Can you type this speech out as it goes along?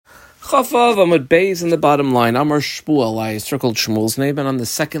Chavav Amud Beis in the bottom line. Amar Shmuel. I circled Shmuel's name, and on the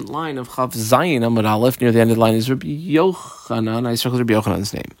second line of Chav Zayin Amud Aleph, near the end of the line, is Rabbi Yochanan. I circled Rabbi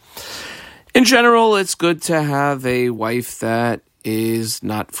Yochanan's name. In general, it's good to have a wife that is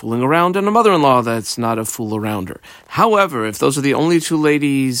not fooling around and a mother-in-law that's not a fool arounder. However, if those are the only two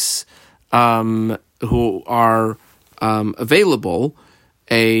ladies who are available,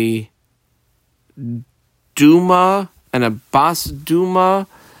 a Duma and a Bas Duma,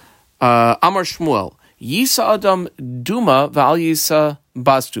 Amar Shmuel, Yisa Adam Duma Val Yisa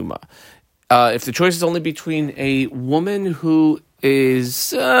Bas Duma. If the choice is only between a woman who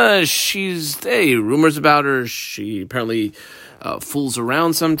is, rumors about her, she apparently fools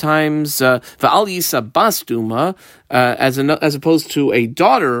around sometimes, Val Yisa Bas Duma, as opposed to a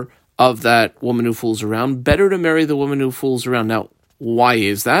daughter of that woman who fools around, better to marry the woman who fools around. Now, why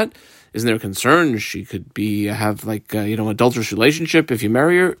is that? Isn't there a concern she could have adulterous relationship if you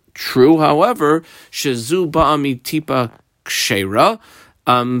marry her? True, however, shezu ba'ami tipa kshera,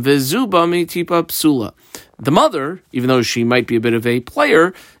 vezu ba'ami tipa psula. The mother, even though she might be a bit of a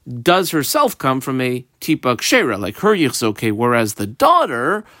player, does herself come from a tipa kshera, like her yich's okay, whereas the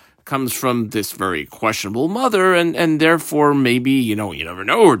daughter comes from this very questionable mother, and therefore maybe, you never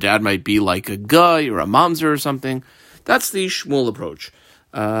know, her dad might be like a guy or a mamzer or something. That's the Shmuel approach.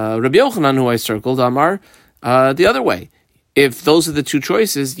 Rabbi Yochanan, who I circled, Amar, the other way. If those are the two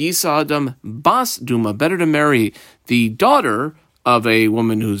choices, Yisa Adam Bas Duma, better to marry the daughter of a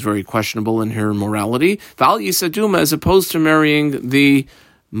woman who's very questionable in her morality, Val Yisa Duma, as opposed to marrying the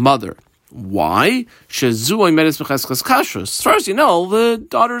mother. Why? As far as you know, the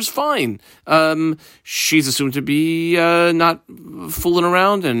daughter's fine. She's assumed to be not fooling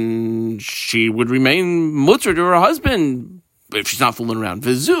around, and she would remain mutter to her husband if she's not fooling around.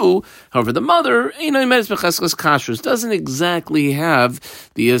 Vizu, however, the mother, doesn't exactly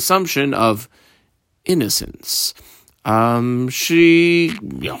have the assumption of innocence. She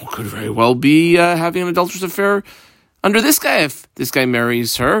could very well be having an adulterous affair under this guy if this guy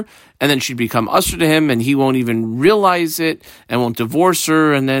marries her, and then she'd become usher to him, and he won't even realize it, and won't divorce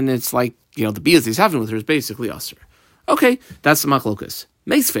her, and then it's like, the bias he's having with her is basically usher. Okay, that's the machlokas.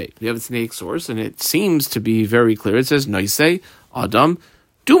 Meisvei, we have a snake source, and it seems to be very clear. It says, Noisei, Adam,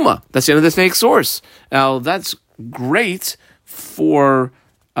 Duma. That's the end of the snake source. Now, that's great for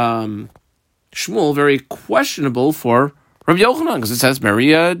Shmuel, very questionable for Rabbi Yochanan, because it says,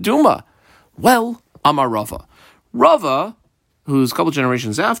 Mary Duma. Well, Amar Rava. Rava, who's a couple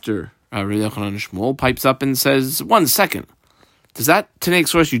generations after Rabbi Yochanan and Shmuel, pipes up and says, 1 second. Does that Tanaic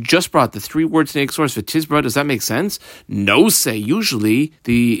source you just brought, the 3-word Tanaic source for Tizbra, does that make sense? No, say. Usually,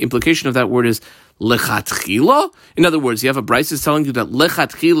 the implication of that word is lechatchila. In other words, you have a Bryce is telling you that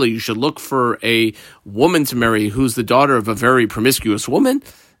lechatchila, you should look for a woman to marry who's the daughter of a very promiscuous woman.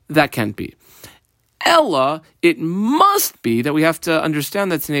 That can't be. Ella, it must be that we have to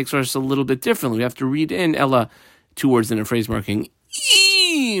understand that Tanaic source a little bit differently. We have to read in Ella, 2 words in a phrase marking,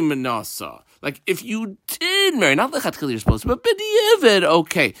 im nasa. Like, if you did marry, not lechatchila you're supposed to, but b'diavad,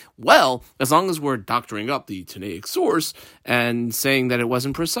 okay. Well, as long as we're doctoring up the Tanaic source and saying that it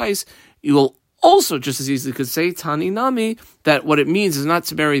wasn't precise, you will also just as easily could say, Tani Nami, that what it means is not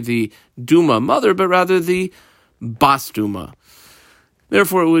to marry the Duma mother, but rather the Bas Duma.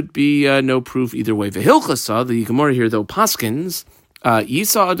 Therefore, it would be no proof either way. V'hilchasa, the Gemara here, though, paskins,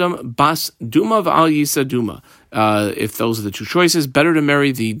 Yisa Adam Bas Duma v'al Yisa Duma. If those are the two choices, better to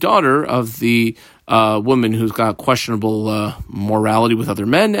marry the daughter of the woman who's got questionable morality with other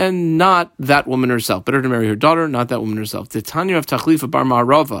men, and not that woman herself. Better to marry her daughter, not that woman herself. The Tanya of Tachlifa Bar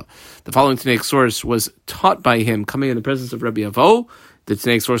Ma'arava, the following Tanaic source was taught by him, coming in the presence of Rabbi Avo. The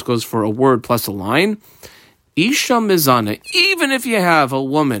Tanaic source goes for a word plus a line. Isha Mizana, even if you have a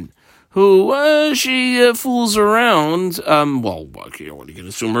woman who she fools around, what you can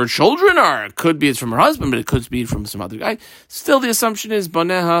assume her children are. It could be it's from her husband, but it could be from some other guy. Still, the assumption is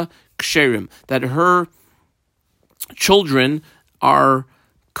Baneha Ksherim, that her children are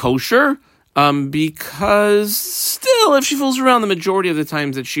kosher, because still, if she fools around the majority of the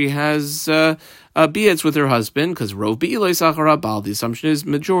times that she has bi'ets with her husband, because Rov Be'iloi Sachara Baal, the assumption is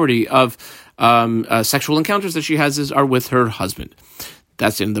majority of sexual encounters that she has are with her husband.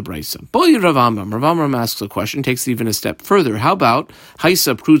 That's in the Brisa. Boy, Rav Amram asks a question, takes it even a step further. How about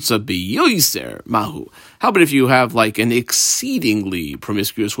Haisa Prutza Biyoiser Mahu? How about if you have like an exceedingly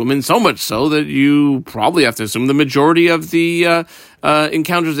promiscuous woman, so much so that you probably have to assume the majority of the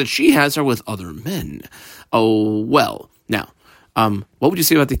encounters that she has are with other men? Oh, well. Now, what would you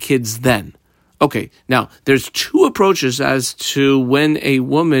say about the kids then? Okay, now, there's 2 approaches as to when a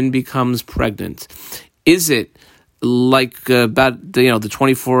woman becomes pregnant. Is it like about the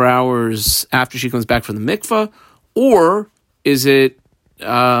 24 hours after she comes back from the mikvah, or is it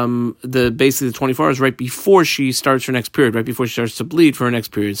basically the 24 hours right before she starts her next period, right before she starts to bleed for her next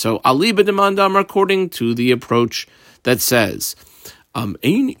period? So aliba demandam, according to the approach that says ein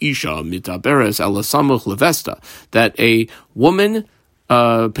isha mitaberes ela samuch levesta, that a woman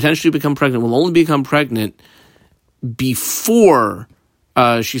potentially become pregnant will only become pregnant before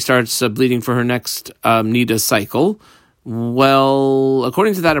she starts bleeding for her next nida cycle. Well,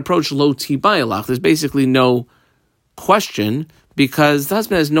 according to that approach, lo tibayalach, there's basically no question, because the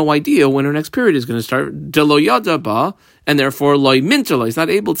husband has no idea when her next period is going to start, de lo yada ba, and therefore loy mintala, he's not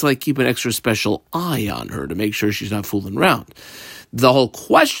able to keep an extra special eye on her to make sure she's not fooling around. The whole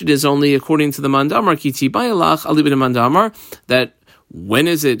question is only according to the mandamar ki tibayalach alibid mandamar, that when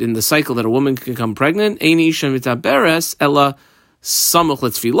is it in the cycle that a woman can become pregnant? Ein isha mitaberes ela samuch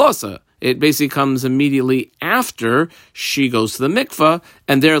letzfilosa. It basically comes immediately after she goes to the mikvah,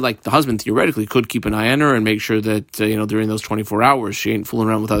 and there, the husband theoretically could keep an eye on her and make sure that, during those 24 hours, she ain't fooling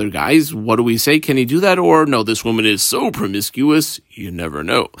around with other guys. What do we say? Can he do that? Or, no, this woman is so promiscuous, you never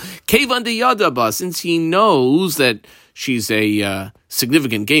know. Kevan de yadaba, since he knows that she's a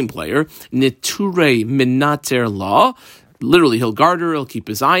significant game player, niture minater law, literally he'll guard her, he'll keep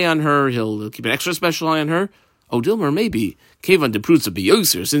his eye on her, he'll keep an extra special eye on her. Oh, Dilmer, maybe. Kevan de Prutza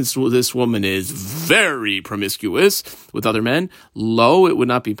Beyoser, since this woman is very promiscuous with other men, lo, it would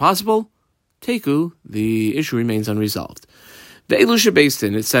not be possible. Teku, the issue remains unresolved. Ve'elusha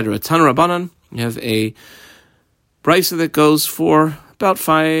Beistin, etc. Tan Rabbanan, you have a brisa that goes for about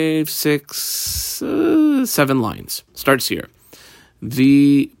 5, 6, 7 lines. Starts here.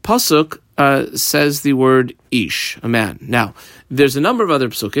 The pasuk says the word ish, a man. Now, there's a number of other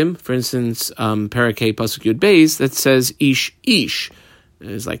psukim, for instance, Parakeh pasuk Yud Beis, that says ish.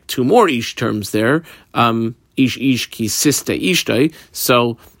 There's 2 more ish terms there. Ish ki siste ishtai.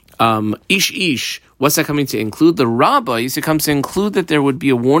 So, ish. What's that coming to include? The rabbis, it comes to include that there would be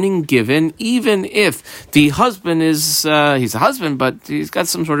a warning given, even if the husband is, he's a husband, but he's got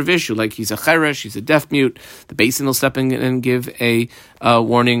some sort of issue, like he's a cheresh, he's a deaf mute. The Beis Din will step in and give a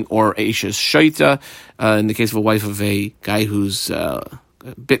warning, or Eishes Shaita, in the case of a wife of a guy who's a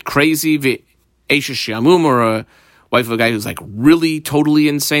bit crazy, Eishes Shamum, or a wife of a guy who's really totally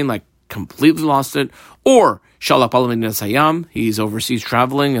insane, completely lost it, or Shalach Palamid Sayam, he's overseas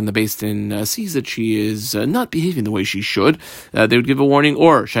traveling, and the Beis Din sees that she is not behaving the way she should. They would give a warning.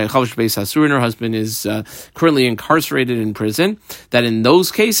 Or Shaychavish Beis Hasur, and her husband is currently incarcerated in prison. That in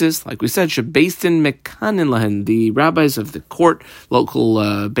those cases, like we said, Beis Din Mekanin Lahen, the rabbis of the court, local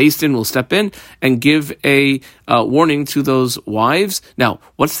Beis Din, will step in and give a warning to those wives. Now,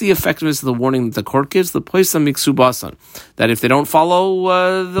 what's the effectiveness of the warning that the court gives? The place of Miksubasan, that if they don't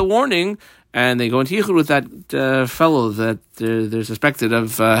follow the warning, and they go into yichud with that fellow that they're suspected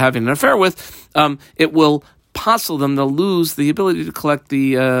of having an affair with, it will puzzle them. They'll lose the ability to collect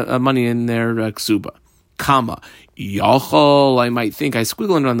the money in their ksuba. Kama. Yachol, I might think, I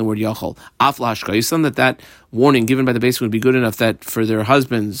squiggle under on the word yachol. Afla hashkaisan, that warning given by the base would be good enough that for their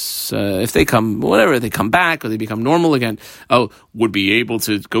husbands, if they come, whatever, they come back or they become normal again, would be able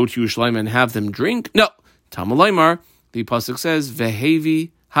to go to Yerushalayim and have them drink? No. Tamalaymar, the pasuk says,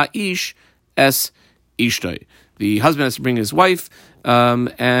 Vehevi ha'ish es ishtoi. The husband has to bring his wife,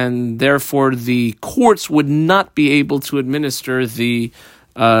 and therefore the courts would not be able to administer the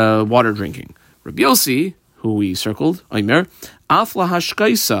water drinking. Rabbi Yossi, who we circled, Aimer, afla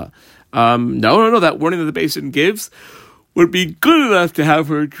hashkaisa. No, that warning that the Beis Din gives would be good enough to have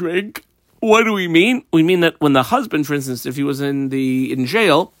her drink. What do we mean? We mean that when the husband, for instance, if he was in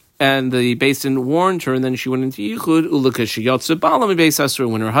jail, and the Beis Din warned her, and then she went into yichud,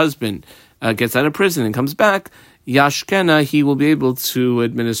 when her husband gets out of prison and comes back, Yashkena, he will be able to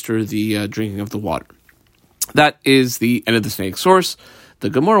administer the drinking of the water. That is the end of the snake source. The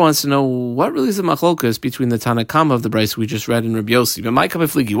Gemara wants to know what really is the machlokas between the Tanakama of the brayso we just read in Rabbi Yossi. But my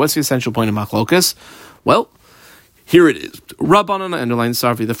kapefligi, what's the essential point of machlokas? Well, here it is. Rabbanan underline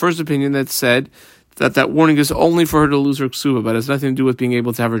Sarfi, the first opinion that said that warning is only for her to lose her ksuba, but it has nothing to do with being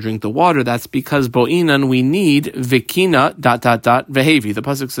able to have her drink the water. That's because bo'inan, we need vikina ... vehevi. The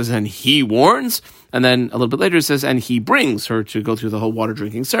pasuk says, and he warns, and then a little bit later it says, and he brings her to go through the whole water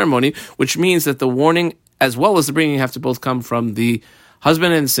drinking ceremony, which means that the warning as well as the bringing have to both come from the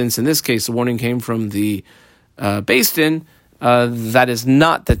husband, and since in this case the warning came from the Beis Din, that is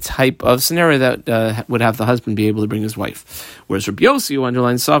not the type of scenario that would have the husband be able to bring his wife. Whereas Rabbi Yossi, who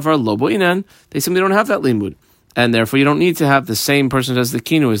underlines Savar, lo bo'inan, they simply don't have that limud. And therefore you don't need to have the same person who does the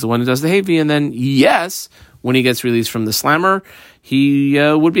kinu as the one who does the hevi, and then, yes, when he gets released from the slammer, he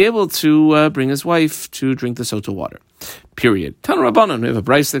would be able to bring his wife to drink the Sota water. Period. Tan Rabbanan, we have a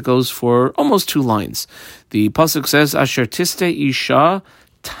brayso that goes for almost 2 lines. The pasuk says, Asher tiste isha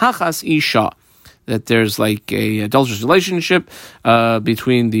tachas isha, that there's like a adulterous relationship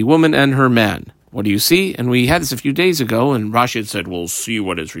between the woman and her man. What do you see? And we had this a few days ago, and Rashi had said, we'll see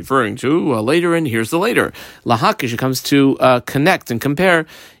what it's referring to later, and here's the later. Lahakish, it comes to connect and compare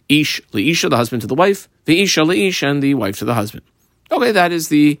ish leisha, the husband to the wife, the isha leish, and the wife to the husband. Okay, that is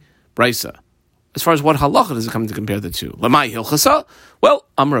the brayso. As far as what halacha does it come to compare the two? Lamai hilchasa? Well,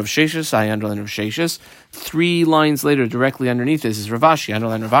 Amar of Sheshis, I underline Rav Sheshis. 3 lines later, directly underneath this is Ravashi. I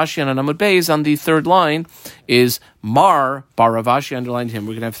underline Ravashi, and on Amud Beis, on the 3rd line, is Mar bar Ravashi, underlined him.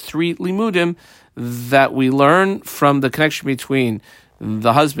 We're going to have 3 limudim that we learn from the connection between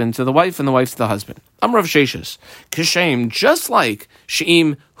the husband to the wife and the wife to the husband. Amar of Sheshis. Kishem, just like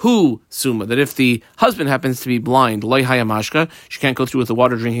She'im Hu Suma, that if the husband happens to be blind, Loi Hayamashka, she can't go through with the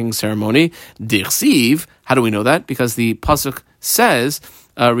water drinking ceremony. Dirsiv, how do we know that? Because the pasuk says,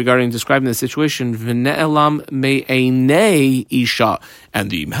 regarding describing the situation, V'ne'elam me'einei isha,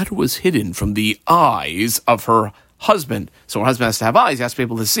 and the matter was hidden from the eyes of her husband. So her husband has to have eyes, he has to be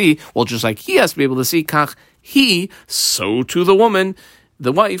able to see. Well, just like he has to be able to see, kach he, so to the woman,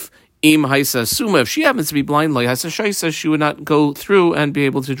 the wife, im haisa suma, if she happens to be blind, lo haisa shaisa, she would not go through and be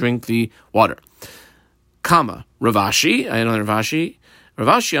able to drink the water. Kama, Ravashi, I know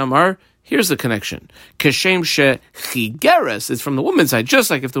Ravashi Amar, here's the connection. Keshem she chigeres, it's from the woman's side,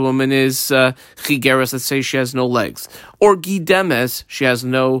 just like if the woman is chigeres, let's say she has no legs, or gidemes, she has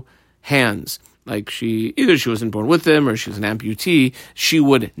no hands. Like either she wasn't born with them or she was an amputee, she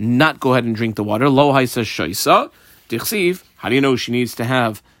would not go ahead and drink the water. Lo haisa shaisa, dichsiv, how do you know she needs to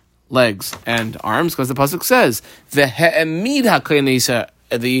have legs and arms? Because the pasuk says, Ve'emid ha'kohen,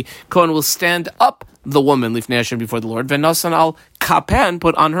 the Kohen will stand up the woman, lifnei Hashem, before the Lord, Ve'nasan al kapan,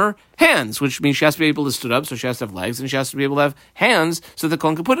 put on her hands, which means she has to be able to stood up, so she has to have legs, and she has to be able to have hands, so the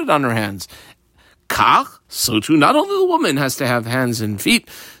Kohen can put it on her hands. Kach, so too, not only the woman has to have hands and feet,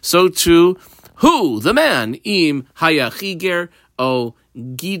 so too, who? The man, im haya chiger, o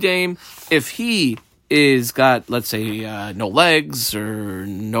gidem, if he is got, let's say, no legs or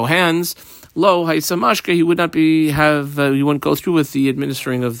no hands, lo haisa mashke, he would not he wouldn't go through with the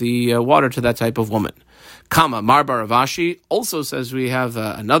administering of the water to that type of woman. Kama Marbar Ravashi also says we have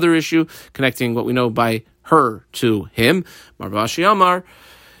another issue connecting what we know by her to him. Marvashi Amar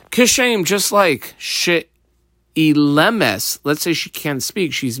Kishem, just like Ilemes, let's say she can't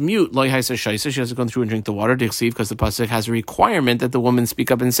speak, she's mute, Loi Haisa Shaisa, she has to go through and drink the water, Dichsiv, because the pasuk has a requirement that the woman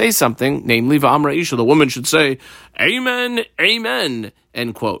speak up and say something, namely Va'amra Isha, the woman should say, Amen, Amen,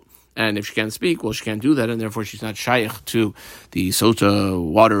 end quote. And if she can't speak, well, she can't do that, and therefore she's not shaykh to the Sota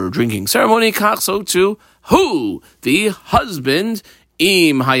water drinking ceremony. Kach, so too, who? The husband,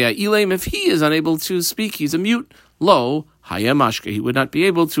 Im Haya Ilem, if he is unable to speak, he's a mute, Lo Haya Mashke, he would not be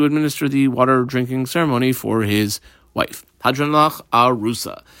able to administer the water drinking ceremony for his wife. Hadranlach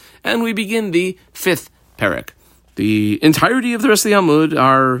Arusa. And we begin the 5th parak. The entirety of the rest of the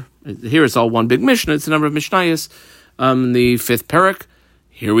Amud here it's all one big Mishnah, it's a number of Mishnayos. The 5th parak,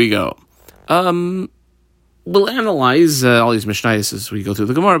 here we go. We'll analyze all these Mishnayos as we go through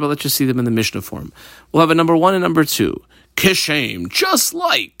the Gemara, but let's just see them in the Mishnah form. We'll have a number 1 and number 2. Kishem, just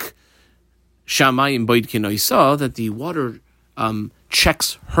like Shamayim Boidkin Oisa, that the water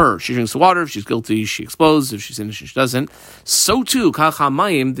checks her. She drinks the water. If she's guilty, she explodes. If she's innocent, she doesn't. So too,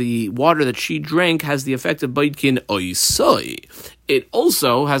 Kachamayim, the water that she drank has the effect of Boidkin Oisoi. It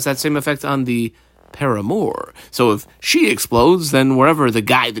also has that same effect on the paramour. So if she explodes, then wherever the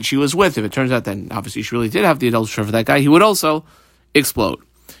guy that she was with, if it turns out that obviously she really did have the adultery for that guy, he would also explode.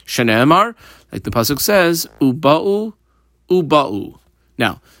 Shene'emar, like the pasuk says, Uba'u, Uba'u.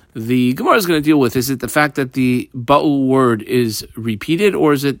 Now, the Gemara is going to deal with, is it the fact that the ba'u word is repeated,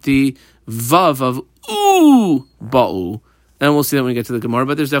 or is it the vav of u ba'u? And we'll see that when we get to the Gemara,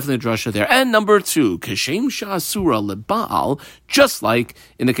 but there's definitely a drasha there. And number 2, Kashem Sha'asura Leba'al, just like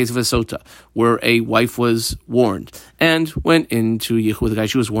in the case of a Sota, where a wife was warned and went into Yichud with the guy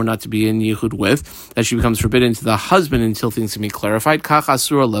she was warned not to be in Yichud with, that she becomes forbidden to the husband until things can be clarified. Kach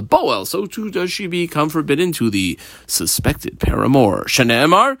Asura Leboel, so too does she become forbidden to the suspected paramour.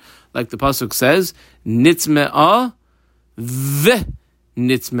 Shane'emar, like the pasuk says, Nitzme'ah,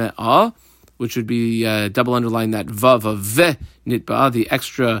 Nitzme'ah, which would be double underline that vav of ve nitba, the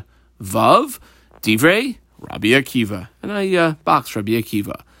extra vav, divrei Rabbi Akiva, and I box Rabbi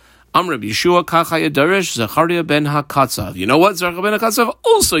Akiva. Rabbi Yeshua kachaya darish Zechariah ben Hakatzav. You know what? Zechariah ben Hakatzav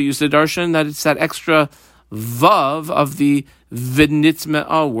also used the darshan that it's that extra vav of the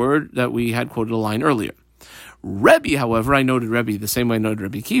v'nitme'ah word that we had quoted a line earlier. Rebbe, however, I noted Rebbe the same way I noted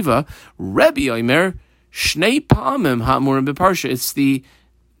Rebbe Kiva. Rebbe Omer Shnei Pamim Ha'murim B'Parsha. It's the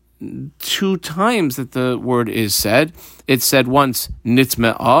 2 times that the word is said. It's said once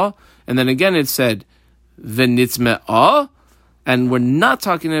nitzme'ah, and then again it's said v'nitzme'ah, and we're not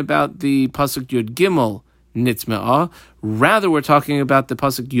talking about the pasuk Yud Gimel nitzme'ah. Rather, we're talking about the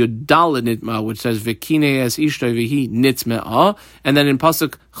pasuk Yud Daled nitme'ah, which says v'kine es ishtoi v'hi nitzme'ah, and then in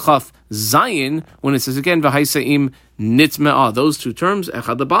pasuk Chaf Zayin, when it says again v'haiseim nitzme'ah, those 2 terms,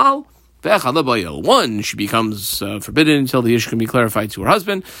 echad lebal, one, she becomes forbidden until the issue can be clarified to her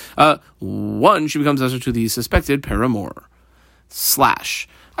husband. One, she becomes usher to the suspected paramour. /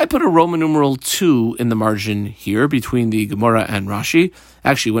 I put a Roman numeral 2 in the margin here between the Gemara and Rashi.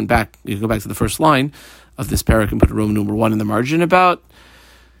 Actually, you go back to the first line of this parak and put a Roman numeral 1 in the margin.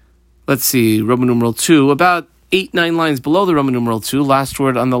 Roman numeral 2, about 8-9 lines below the Roman numeral 2. Last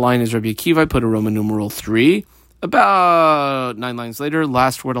word on the line is Rabbi Akiva. I put a Roman numeral 3. About 9 lines later,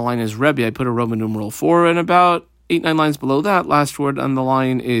 last word on the line is Rebbe. I put a Roman numeral 4, and about 8-9 lines below that, last word on the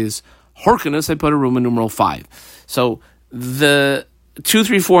line is Horkanus. I put a Roman numeral 5. So the 2,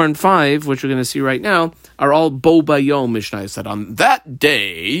 3, 4, and 5, which we're going to see right now, are all Bo Bayom Mishnah said on that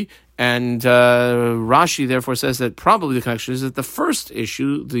day. And Rashi therefore says that probably the connection is that the first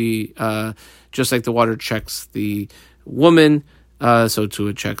issue, just like the water checks the woman, so too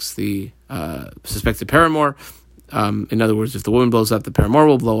it checks the suspected paramour. In other words, if the woman blows up, the paramour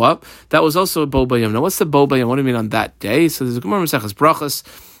will blow up. That was also a Bo Bayom. Now, what's the Bo Bayom? What do you mean on that day? So there's a Gemara Maseches Brachos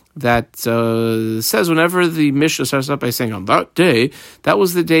that says whenever the Mishnah starts out by saying on that day, that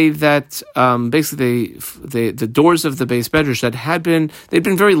was the day that basically the doors of the base medrash they'd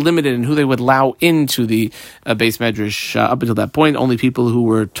been very limited in who they would allow into the base medrash up until that point. Only people who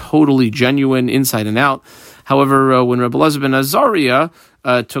were totally genuine inside and out. However, when Rebbe Elazar ben Azariah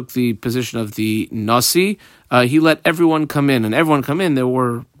took the position of the Nasi, he let everyone come in, and everyone come in. There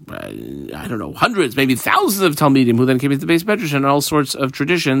were, hundreds, maybe thousands of Talmidim who then came into the base medrash, and all sorts of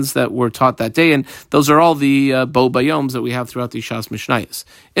traditions that were taught that day, and those are all the Bo Bayoms that we have throughout the Shas Mishnayos.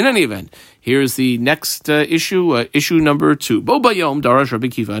 In any event, here's the next issue, issue number 2. Bo Bayom, Darash Rabbi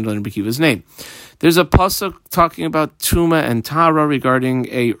Kiva, and Rabbi Kiva's name. There's a pasuk talking about Tuma and Tara regarding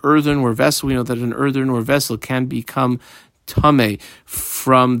a earthenware vessel. We know that an earthenware vessel can become Tame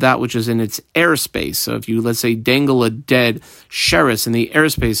from that which is in its airspace. So if you, let's say, dangle a dead sheretz in the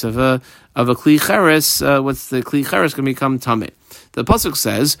airspace of a kli cheres, what's the kli cheres can become Tame. The pasuk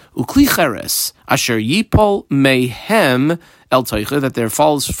says, "Ukli cheres asher yipol mehem el toicha," that there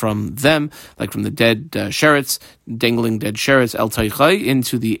falls from them, like from the dead sheretz, dangling dead sheretz el toicha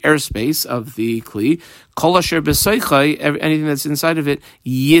into the airspace of the kli. Kol asher b'soicha, anything that's inside of it,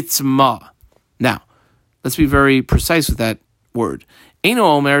 yitzma. Now, let's be very precise with that word. Eino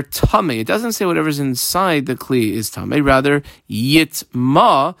omer tame. It doesn't say whatever's inside the kli is tame. Rather,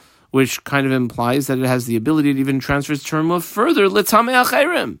 yitzma, which kind of implies that it has the ability to even transfer its term further. L'tame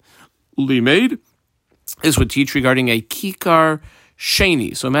acherim. Limaid. This would teach regarding a kikar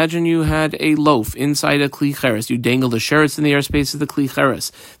sheni. So imagine you had a loaf inside a kli cheres. You dangle the sheretz in the airspace of the kli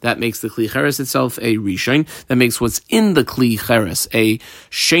cheres. That makes the kli cheres itself a rishon. That makes what's in the kli cheres a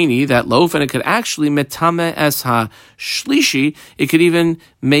sheni, that loaf, and it could actually metame es ha shlishi. It could even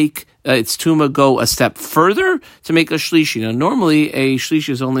make its tuma go a step further to make a shlishi. Now, normally a shlishi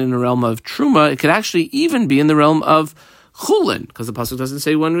is only in the realm of truma. It could actually even be in the realm of chulin, because the pasuk doesn't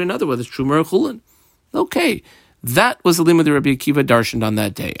say one way or another whether it's truma or chulin. Okay, that was the limud that Rabbi Akiva darshaned on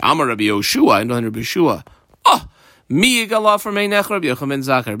that day. Amar Rabbi Yoshua, and Rabbi Yoshua. Mi yigalah for meinech Rabbi Yochanan ben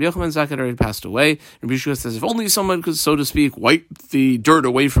Zakkai. Rabbi Yochanan ben Zakkai had already passed away. Rabbi Yoshua says, if only someone could, so to speak, wipe the dirt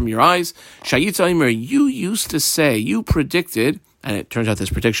away from your eyes. Shayitza Imer, you used to say, you predicted, and it turns out this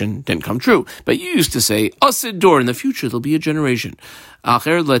prediction didn't come true, but you used to say, Asid Dor, in the future there'll be a generation,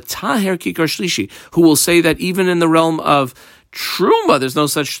 Acher letaher kikar shlishi, who will say that even in the realm of truma, there's no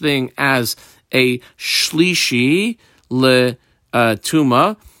such thing as a shlishi le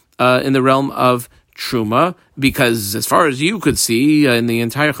tuma in the realm of truma, because as far as you could see in the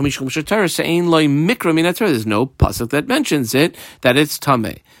entire Chamish Chumash Torah, Se'ein loy mikra min HaTorah, there's no pasuk that mentions it, that it's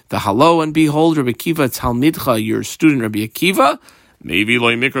tameh. The halo and behold, Rabbi Akiva Talmidcha, your student Rabbi Akiva, maybe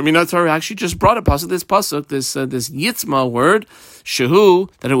loy mikra min HaTorah, actually just brought a pasuk, this yitzma word, shehu,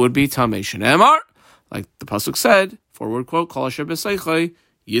 that it would be tameh. Shenemar, like the pasuk said, forward quote, kol asher b'seichai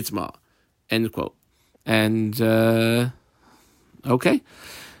yitzma, end quote. And okay,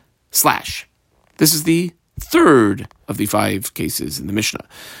 / this is the third of the 5 cases in the Mishnah.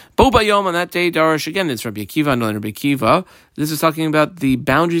 Bo Bayom, on that day, Darash, again, it's Rabbi Akiva, no Rabbi Akiva. This is talking about the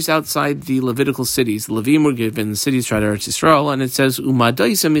boundaries outside the Levitical cities. The Levim were given cities throughout Eretz Yisrael, and it says,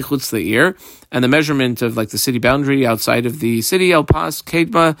 Umadaisa michutz le'ir, and the measurement of like the city boundary outside of the city, El Pas,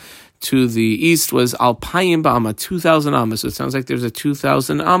 Kedma, to the east was Alpayim Ba'ama, 2,000 Amma. So it sounds like there's a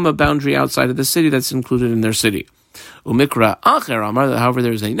 2,000 Amma boundary outside of the city that's included in their city. Umikra Acher Amar, however,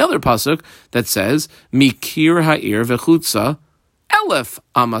 there's another pasuk that says, Mikir Ha'ir Vechutza Elef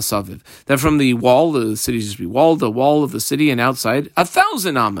Amasaviv. That from the wall, the city used to be walled, the wall of the city, and outside,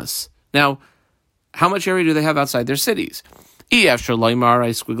 1,000 Amas. Now, how much area do they have outside their cities? E after Laimar,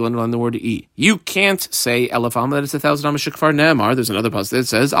 I squiggle on the word E. You can't say Elef Amma that it's 1,000 Amas Shekfar Ne'amar. There's another pasuk that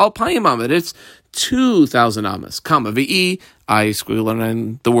says Alpayim Amma that it's 2,000 Amas. Comma V'E, I squiggle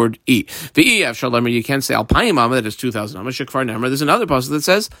on the word E. V'E after Laimar, you can't say Alpayim Amma that it's 2,000 Amas Shekfar Ne'amar. There's another pasuk that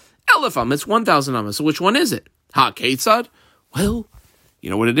says Elef Amma, it's 1,000 Amas. So which one is it? Ha Ketzad? Well, you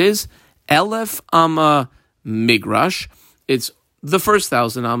know what it is? Elef Amma Migrash. It's the first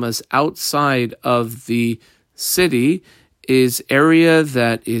 1,000 Amas outside of the city is area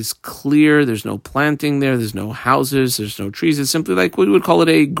that is clear. There's no planting there. There's no houses. There's no trees. It's simply like we would call it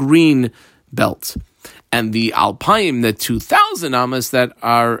a green belt. And the Alpayim, the 2,000 Amas that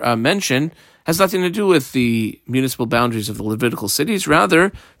are mentioned, has nothing to do with the municipal boundaries of the Levitical cities.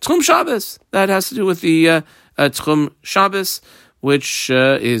 Rather, Tchum Shabbos. That has to do with the Tchum Shabbos, which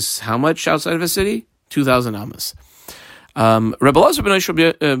is how much outside of a city? 2,000 Amas. Rebbe Elazar ben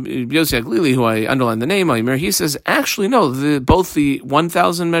Yossi Aglili, who I underlined the name, he says, actually, no, both the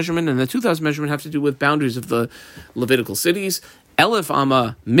 1,000 measurement and the 2,000 measurement have to do with boundaries of the Levitical cities. Elef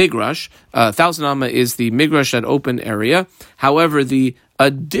Amma Migrash, 1,000 Amma is the Migrash, that open area. However, the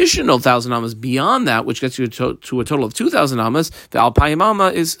additional 1,000 Amas beyond that, which gets you to a total of 2,000 Amas, the Alpayim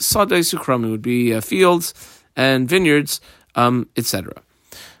Amma is Sadei Sukram. It would be fields and vineyards, etc.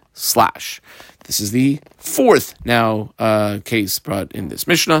 This is the 4th now case brought in this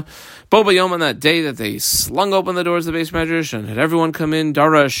Mishnah. Bo Bayom, on that day that they slung open the doors of the base medrash and had everyone come in,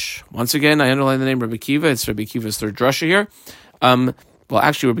 Darash. Once again, I underline the name Rabbi Akiva. It's Rabbi Akiva's third drasha here. Well,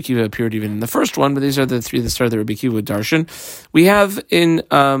 actually, Rabbi Akiva appeared even in the first one, but these are the 3 that started the Rabbi Akiva darshan. We have in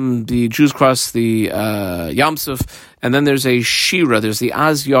the Jews cross the Yamsuf, and then there's a Shira, there's the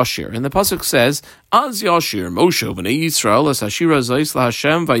Az Yashir. And the pasuk says, Az Yashir, Moshe b'nei Yisrael, es Hashira zayis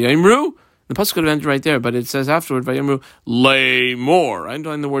laHashem vayimru. The pasuk could have ended right there, but it says afterward, vayimru, lay more. I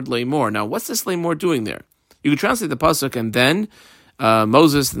underline the word lay more. Now, what's this lay more doing there? You could translate the pasuk, and then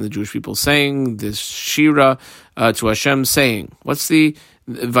Moses and the Jewish people saying this Shira to Hashem, saying, what's the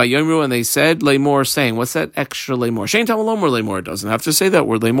Vayomru, and they said Lamor, saying, what's that extra Lamor? Shein Tamalom or Lamor? It doesn't have to say that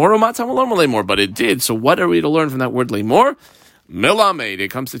word Lamor, or Mat Tamalom or Lamor, but it did. So what are we to learn from that word Lamor? Milamed, it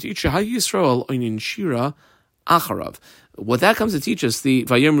comes to teach Hay Yisrael Oinin Shira Acharav. What that comes to teach us, the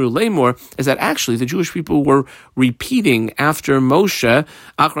Vayomru Lamor, is that actually the Jewish people were repeating after Moshe,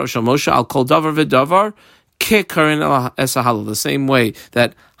 Acharav Shal Moshe, Al Kol Davar V'Davar, the same way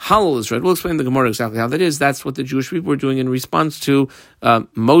that Halal is read. We'll explain the Gemara exactly how that is. That's what the Jewish people were doing in response to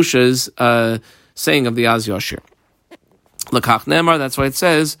Moshe's saying of the Az Yashir. L'kach Nemar, that's why it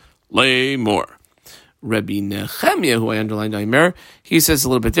says, lay more. Rabbi Nehemiah, who I underlined Aimer, he says a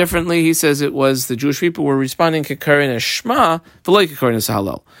little bit differently. He says it was the Jewish people were responding kekarin as Shema, v'lo kekarin as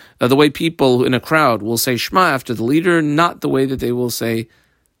Halal. The way people in a crowd will say Shema after the leader, not the way that they will say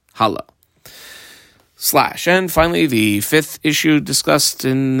Halal. And finally, the 5th issue discussed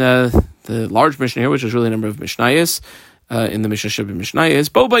in the large Mishnah here, which is really a number of Mishnayos, in the Mishnah Shabbat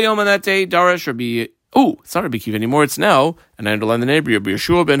Mishnayos. Bo Bayom, on that day, Darash Rabbi, it's not Rabbi Akiva anymore, it's now, and I underline the name, Rabbi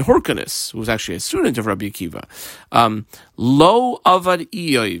Yeshua ben Horkanis, who was actually a student of Rabbi Akiva. Lo Avad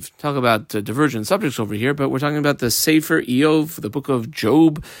Eov. Talk about divergent subjects over here, but we're talking about the Sefer Eov, the book of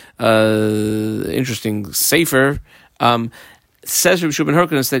Job, interesting Sefer. Says Rabbi Yeshua ben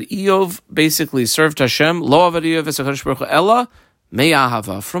Horkanis that Eov basically served Hashem. Lo avad Eov es HaKadosh Baruch Hu ella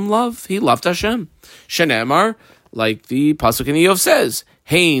me'ahava. From love, he loved Hashem. Shenemar, like the pasuk in Eov says,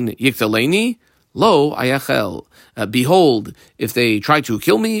 Hein yiktaleni lo ayachel. Behold, if they try to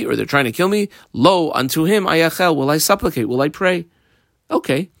kill me, or they're trying to kill me, lo, unto him ayachel, will I supplicate, will I pray?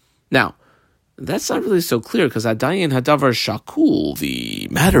 Okay, now, that's not really so clear, because Adayin Hadavar Shakul, the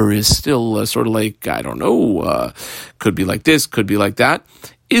matter is still sort of like, I don't know, could be like this, could be like that.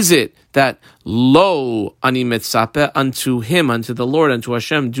 Is it that lo ani mitzape, unto him, unto the Lord, unto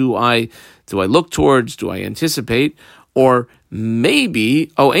Hashem, do I look towards, do I anticipate, or maybe,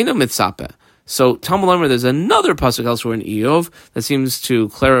 eino mitzape. So Talmud Lamer, there's another pasuk elsewhere in Eov that seems to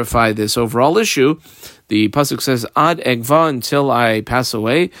clarify this overall issue. The pasuk says, Ad egva, until I pass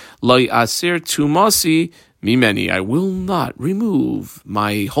away, lo asir tumasi Mimeni, I will not remove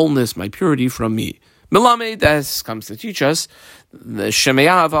my wholeness, my purity from me. Melamed, this comes to teach us the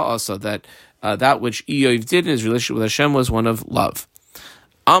Sheme'ava also, that that which Eov did in his relationship with Hashem was one of love.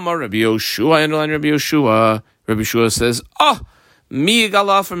 Amar Rabbi Yoshua, I underline Rabbi Yoshua. Rabbi Yoshua says, Mi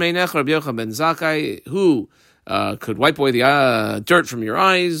gala from Einech Rabbi Yochanan ben Zakkai, who could wipe away the dirt from your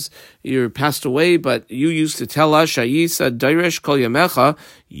eyes. You're passed away, but you used to tell us, Shayisa Dairesh Kol Yamecha,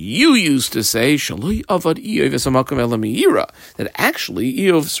 you used to say, Shaloi Avad Eov Esamakom Ela Meira, that actually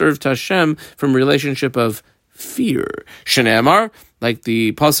Eov served Hashem from a relationship of fear. Shenemar, like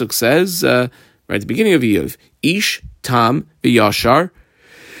the pasuk says, right at the beginning of Eov, Ish Tam V'Yashar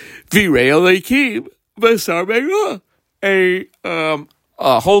V'Rei Elokim V'Sar Meira,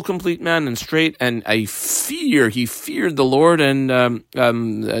 a whole complete man and straight, and a fear. He feared the Lord and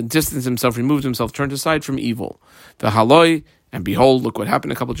distanced himself, removed himself, turned aside from evil. V'haloi, and behold, look what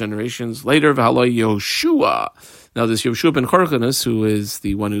happened a couple generations later. V'haloi Yoshua. Now this Yoshua ben Korchanas, who is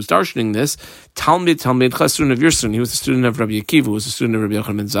the one who's darshaning this, Talmid Chasrun of Yersun. He was a student of Rabbi Akiva, who was a student of Rabbi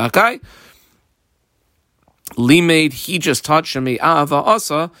Yochanan ben Zakkai. Limaid, he just taught Shemei Ava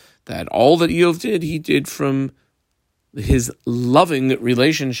Asa, that all that Eov did, he did from his loving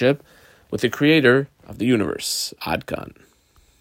relationship with the creator of the universe. Adkan.